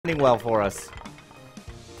ending well for us.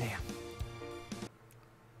 Damn.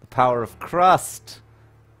 The power of crust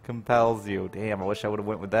compels you. Damn, I wish I would have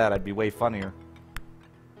went with that. I'd be way funnier.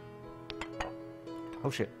 Oh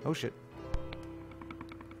shit, oh shit.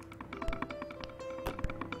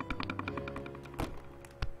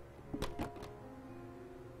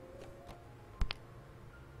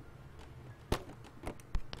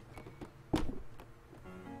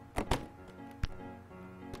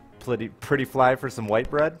 Pretty fly for some white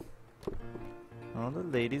bread? All the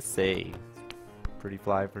ladies say. Pretty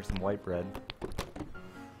fly for some white bread.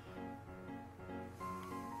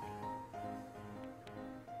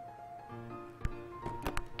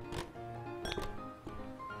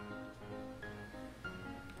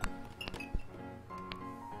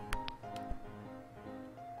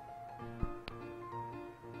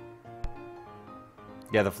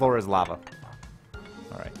 Yeah, the floor is lava.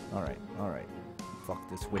 Alright, alright, alright. Fuck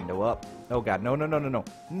this window up. Oh god, no, no, no, no, no.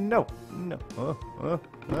 No, no.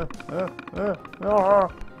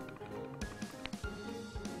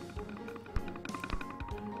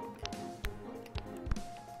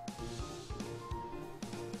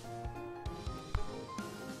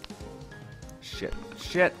 Shit,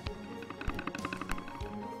 shit.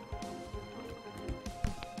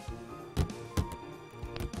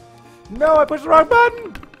 No, I pushed the wrong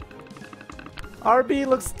button! RB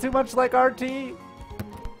looks too much like RT.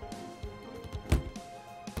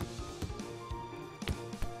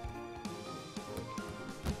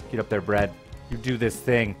 Get up there, Brad. You do this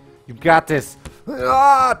thing. You got this.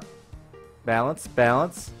 Ah! Balance,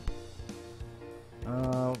 balance.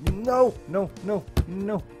 No, no, no,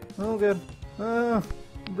 no. Oh, good.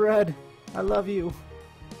 Brad, I love you.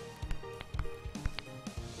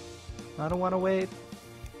 I don't want to wait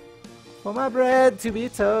for my bread to be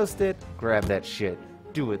toasted. Grab that shit.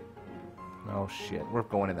 Do it. Oh, shit. We're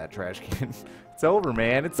going in that trash can. It's over,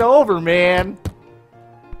 man. It's over, man.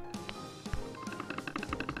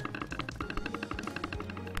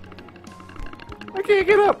 I can't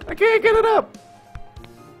get up! I can't get it up!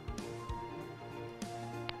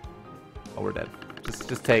 Oh, we're dead.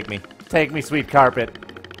 Just take me. Take me, sweet carpet.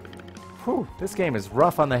 Whew, this game is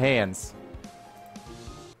rough on the hands.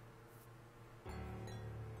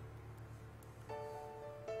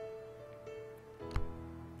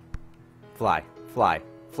 Fly. Fly.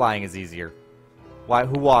 Flying is easier. Why?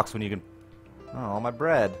 Who walks when you can... Oh, my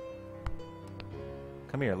bread.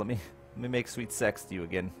 Come here, let me make sweet sex to you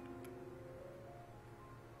again.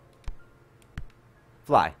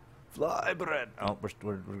 Fly. Fly, bread. Oh,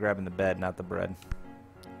 we're grabbing the bed, not the bread.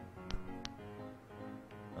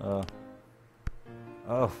 Oh.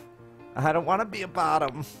 I don't want to be a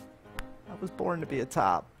bottom. I was born to be a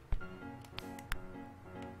top.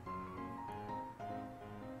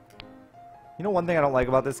 You know one thing I don't like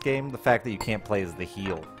about this game? The fact that you can't play as the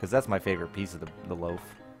heel. Because that's my favorite piece of the loaf.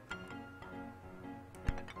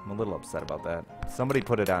 I'm a little upset about that. Somebody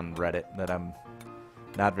put it on Reddit that I'm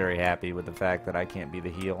not very happy with the fact that I can't be the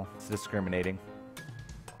heel. It's discriminating.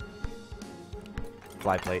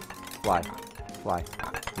 Fly plate. Fly. Fly.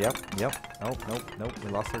 Yep, yep. Oh, nope, nope. We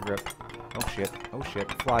lost our grip. Oh shit. Oh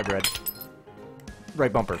shit. Fly bread.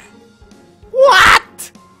 Right bumper.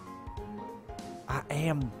 What? I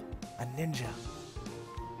am a ninja.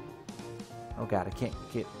 Oh god, I can't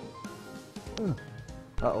get...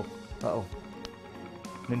 Uh-oh. Uh-oh.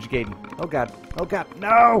 Ninja Gaiden. Oh god. Oh god.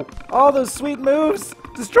 No! All those sweet moves!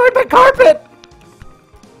 Destroyed my carpet!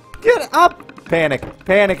 Get up! Panic.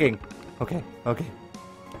 Panicking. Okay. Okay.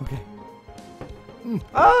 Okay.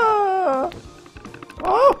 Ah!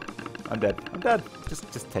 Oh! I'm dead. I'm dead.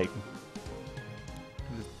 Just take me.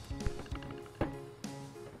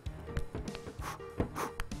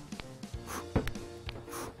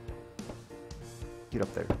 Get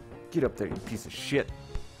up there. Get up there, you piece of shit.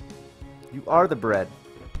 You are the bread.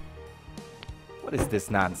 What is this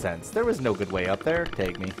nonsense? There was no good way up there.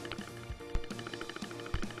 Take me.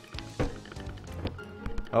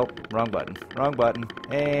 Oh, wrong button. Wrong button.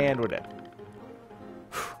 And we're dead.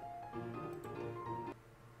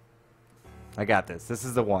 I got this. This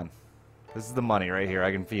is the one. This is the money right here.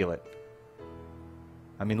 I can feel it.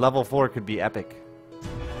 I mean, level 4 could be epic.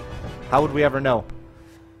 How would we ever know?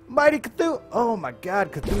 Mighty Cthulhu! Oh my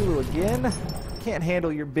god, Cthulhu again? Can't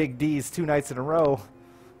handle your big D's 2 nights in a row.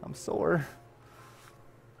 I'm sore.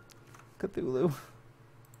 Cthulhu.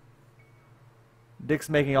 Dick's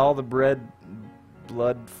making all the blood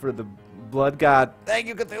for the blood god. Thank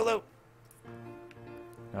you, Cthulhu!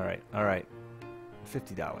 Alright, alright.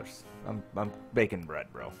 $50. I'm baking bread,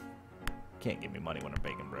 bro. Can't give me money when I'm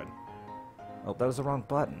baking bread. Oh, that was the wrong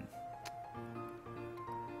button.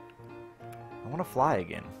 I want to fly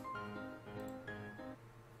again.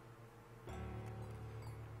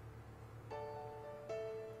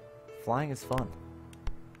 Flying is fun.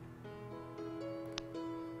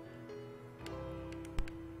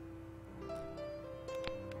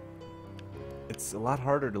 It's a lot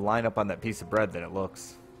harder to line up on that piece of bread than it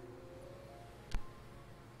looks.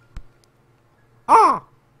 Ah!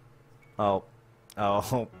 Oh.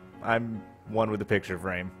 Oh. I'm one with the picture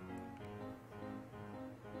frame.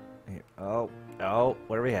 Oh. Oh.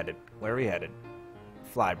 Where are we headed? Where are we headed?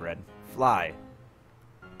 Fly, bread. Fly.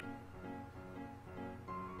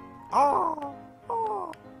 Oh.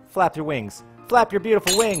 Oh. Flap your wings. Flap your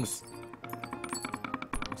beautiful wings.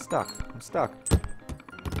 I'm stuck. I'm stuck.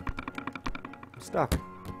 Stuck.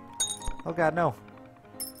 Oh god, no.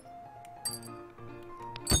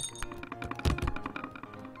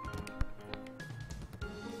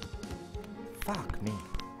 Fuck me.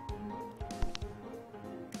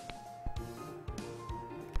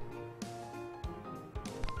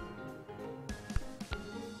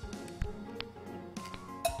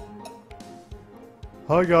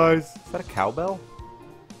 Hi guys. Is that a cowbell?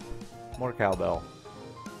 More cowbell.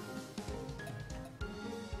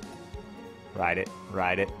 Ride it,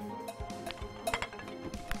 ride it.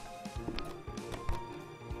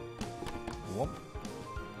 Whoop.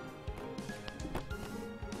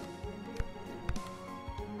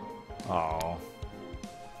 Oh.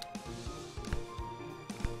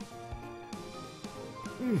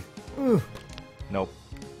 Nope.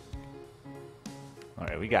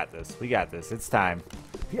 Alright, we got this. We got this. It's time.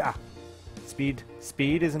 Yeah. Speed.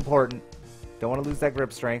 Speed is important. Don't want to lose that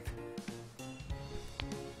grip strength.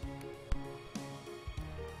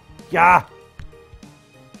 Yeah!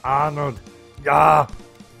 Arnold! Yeah!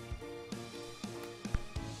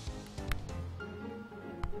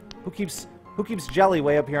 Who keeps jelly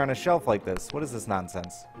way up here on a shelf like this? What is this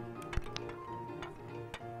nonsense?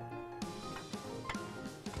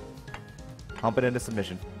 Hump it into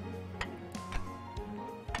submission.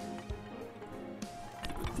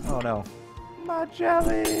 Oh no. My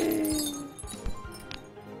jelly! It's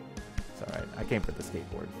alright. I came for the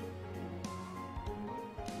skateboard.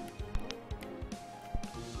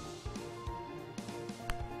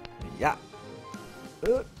 Yeah.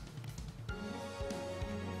 Oh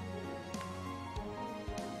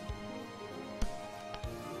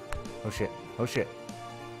shit. Oh shit.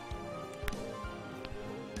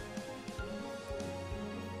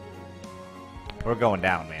 We're going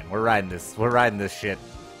down, man. We're riding this. We're riding this shit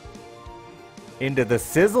into the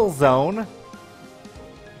sizzle zone.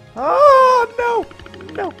 Oh no!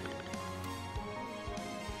 No.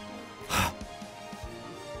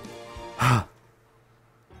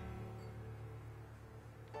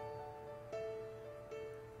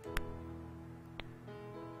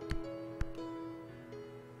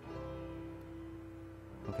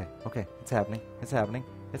 Okay, okay, it's happening, it's happening,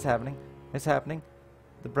 it's happening, it's happening.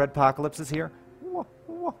 The breadpocalypse is here. Whoa,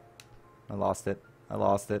 whoa. I lost it, I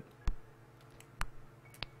lost it.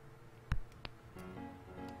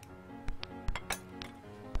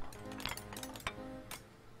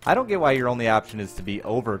 I don't get why your only option is to be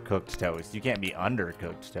overcooked toast. You can't be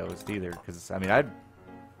undercooked toast either, because, I mean, I'd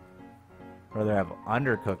rather have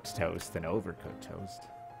undercooked toast than overcooked toast.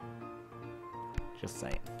 Just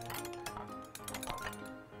saying.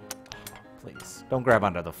 Please, don't grab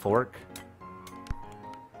onto the fork.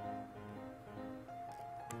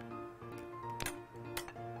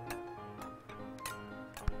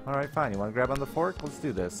 Alright, fine. You want to grab on the fork? Let's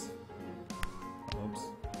do this. Oops.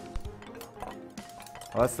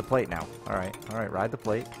 Oh, that's the plate now. Alright, ride the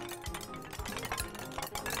plate.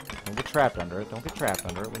 Don't get trapped under it. Don't get trapped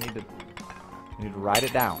under it. We need to ride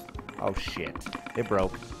it down. Oh, shit. It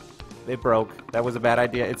broke. It broke. That was a bad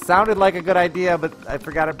idea. It sounded like a good idea, but I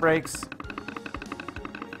forgot it breaks.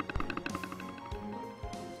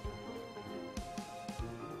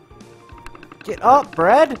 Get up,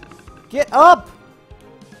 bread! Get up!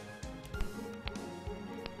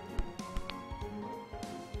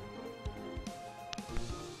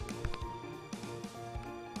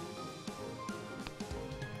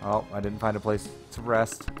 Oh, I didn't find a place to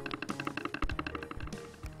rest.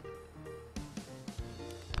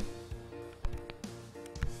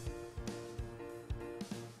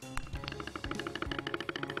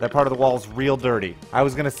 That part of the wall's real dirty. I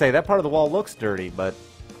was gonna say, that part of the wall looks dirty, but...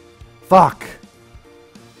 Fuck!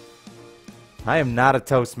 I am not a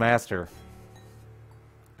Toastmaster.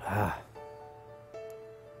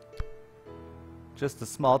 Just a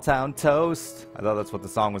small town toast. I thought that's what the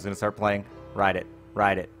song was gonna start playing. Ride it.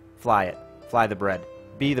 Ride it. Fly it. Fly the bread.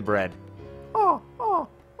 Be the bread. Oh, oh,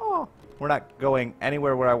 oh. We're not going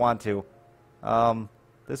anywhere where I want to.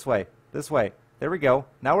 This way. This way. There we go.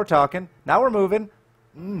 Now we're talking. Now we're moving.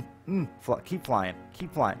 Keep flying.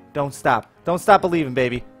 Keep flying. Don't stop. Don't stop believing,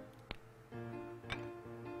 baby.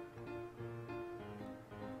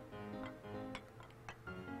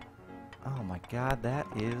 my god, that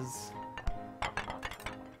is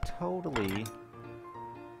totally...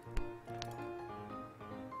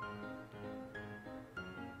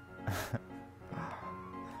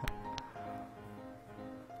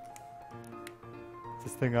 Is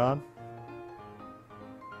this thing on?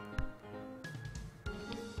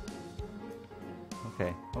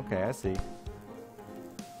 Okay, okay, I see.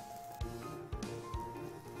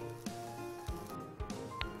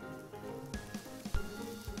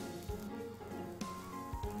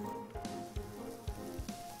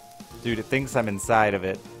 Dude, it thinks I'm inside of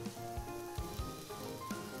it.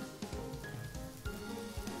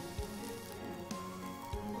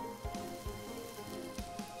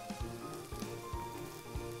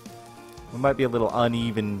 We might be a little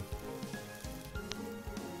uneven.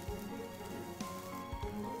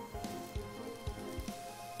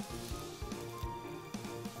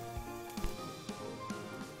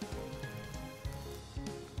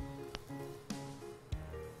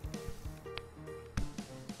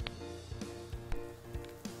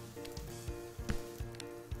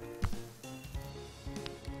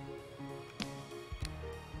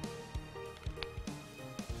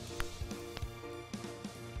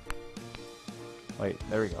 Wait,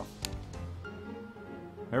 there we go.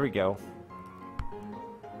 There we go.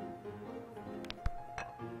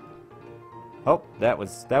 Oh, that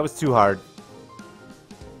was too hard.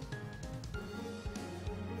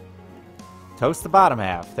 Toast the bottom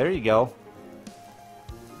half. There you go.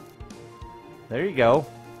 There you go.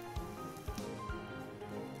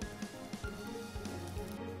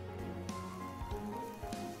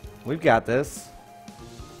 We've got this.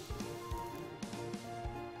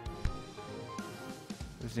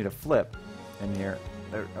 Just need a flip in here.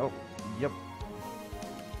 There. Oh, yep.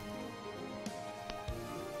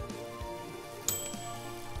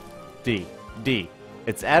 D. D.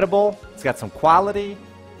 It's edible. It's got some quality.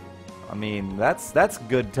 I mean, that's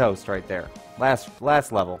good toast right there. Last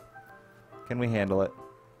level. Can we handle it?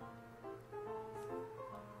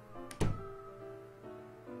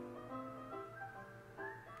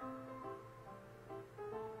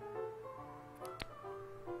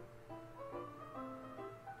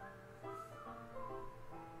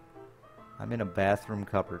 I'm in a bathroom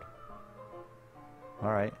cupboard.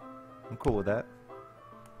 Alright. I'm cool with that.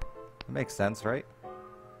 It makes sense, right?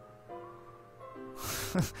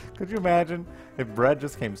 Could you imagine if bread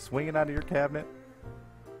just came swinging out of your cabinet?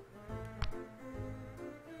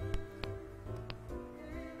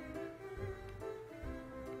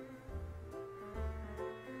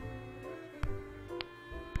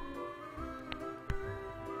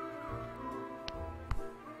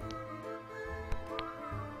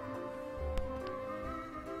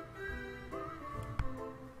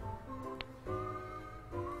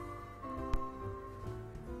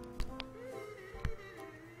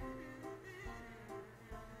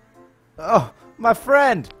 Oh, my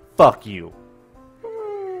friend! Fuck you.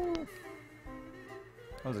 That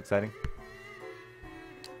was exciting.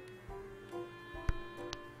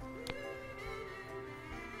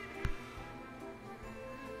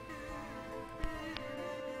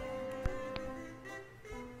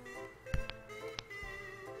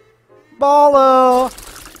 Baller!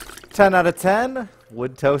 10 out of 10.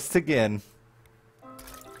 Wood toast again.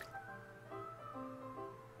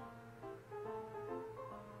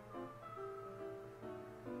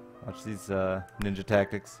 Watch these ninja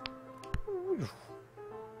tactics.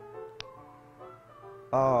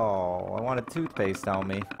 Oh, I wanted toothpaste on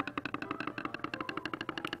me.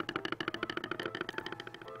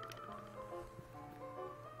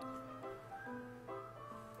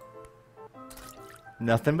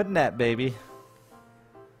 Nothing but net, baby.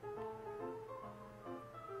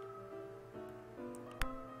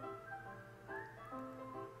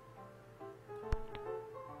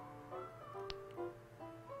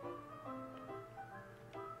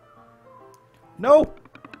 No!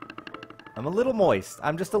 I'm a little moist.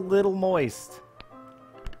 I'm just a little moist.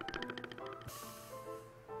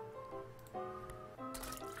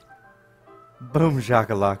 Boom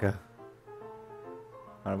shakalaka.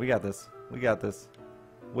 Alright, we got this. We got this.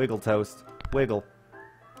 Wiggle toast. Wiggle.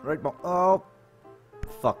 Right. Oh.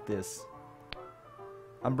 Fuck this.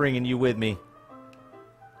 I'm bringing you with me.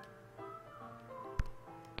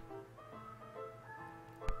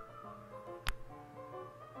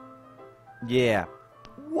 Yeah.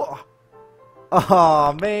 Whoa.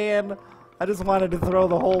 Oh, man. I just wanted to throw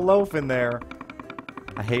the whole loaf in there.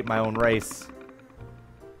 I hate my own race.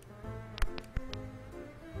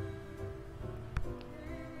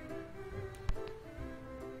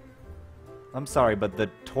 I'm sorry, but the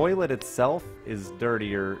toilet itself is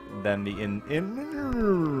dirtier than the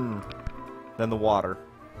than the water.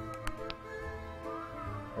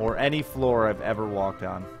 or any floor I've ever walked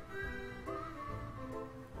on.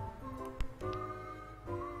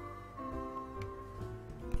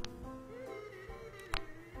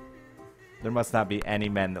 There must not be any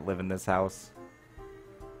men that live in this house.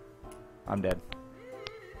 I'm dead.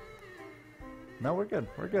 No, we're good.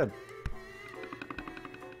 We're good.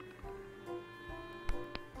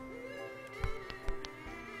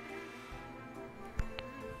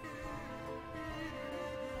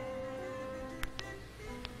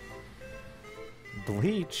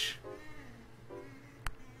 Bleach?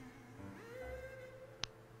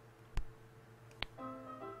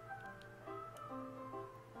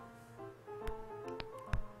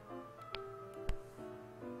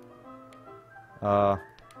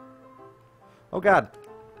 Oh god.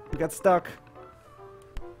 We got stuck.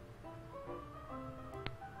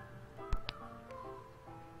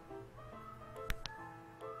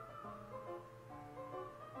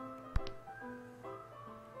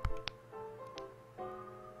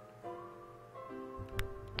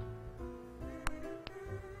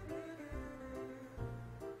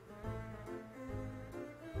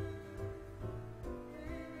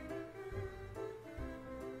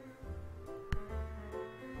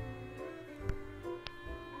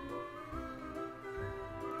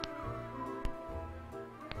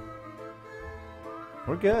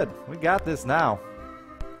 We're good. We got this now.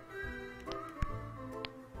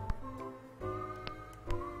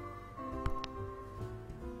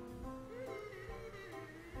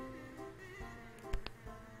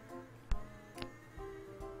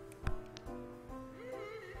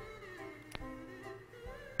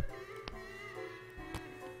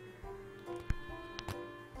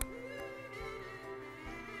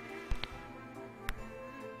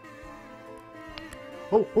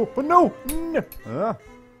 Oh, no! No.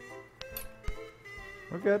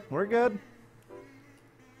 We're good. We're good.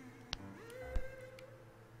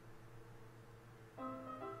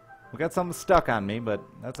 We got something stuck on me, but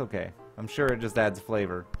that's okay. I'm sure it just adds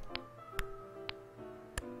flavor.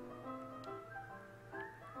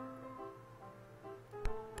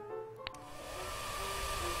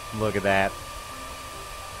 Look at that.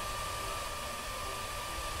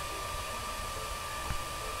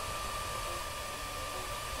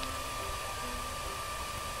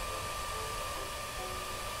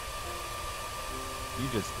 You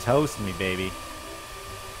just toast me, baby.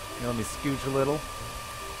 You let me scooch a little.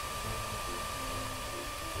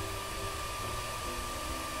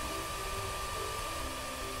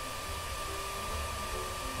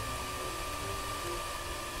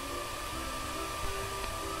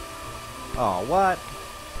 Oh, what?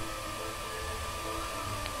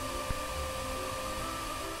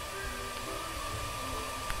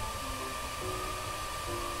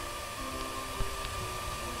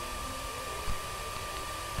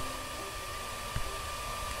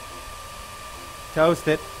 Toast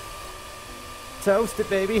it. Toast it,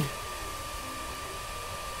 baby.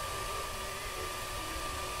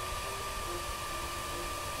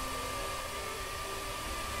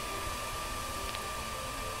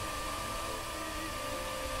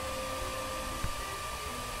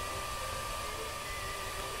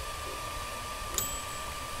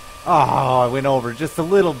 Oh, I went over just a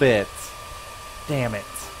little bit. Damn it.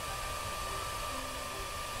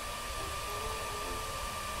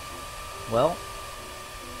 Well,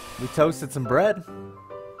 we toasted some bread.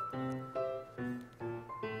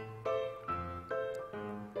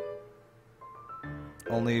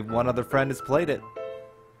 Only one other friend has played it.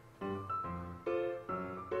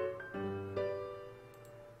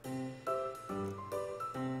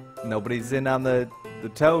 Nobody's in on the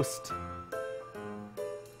toast.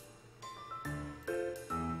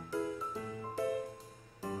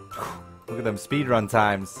 Look at them speedrun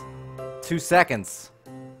times. 2 seconds.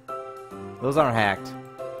 Those aren't hacked.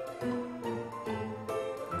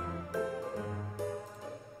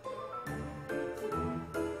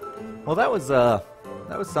 Well, that was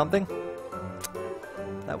something.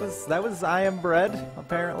 That was I Am Bread,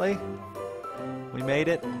 apparently. We made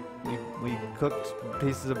it. We cooked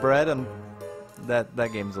pieces of bread, and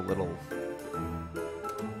that game's a little.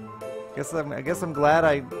 I guess I'm glad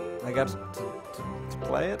I got to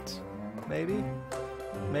play it. Maybe.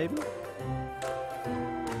 Maybe.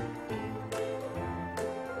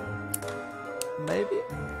 Maybe.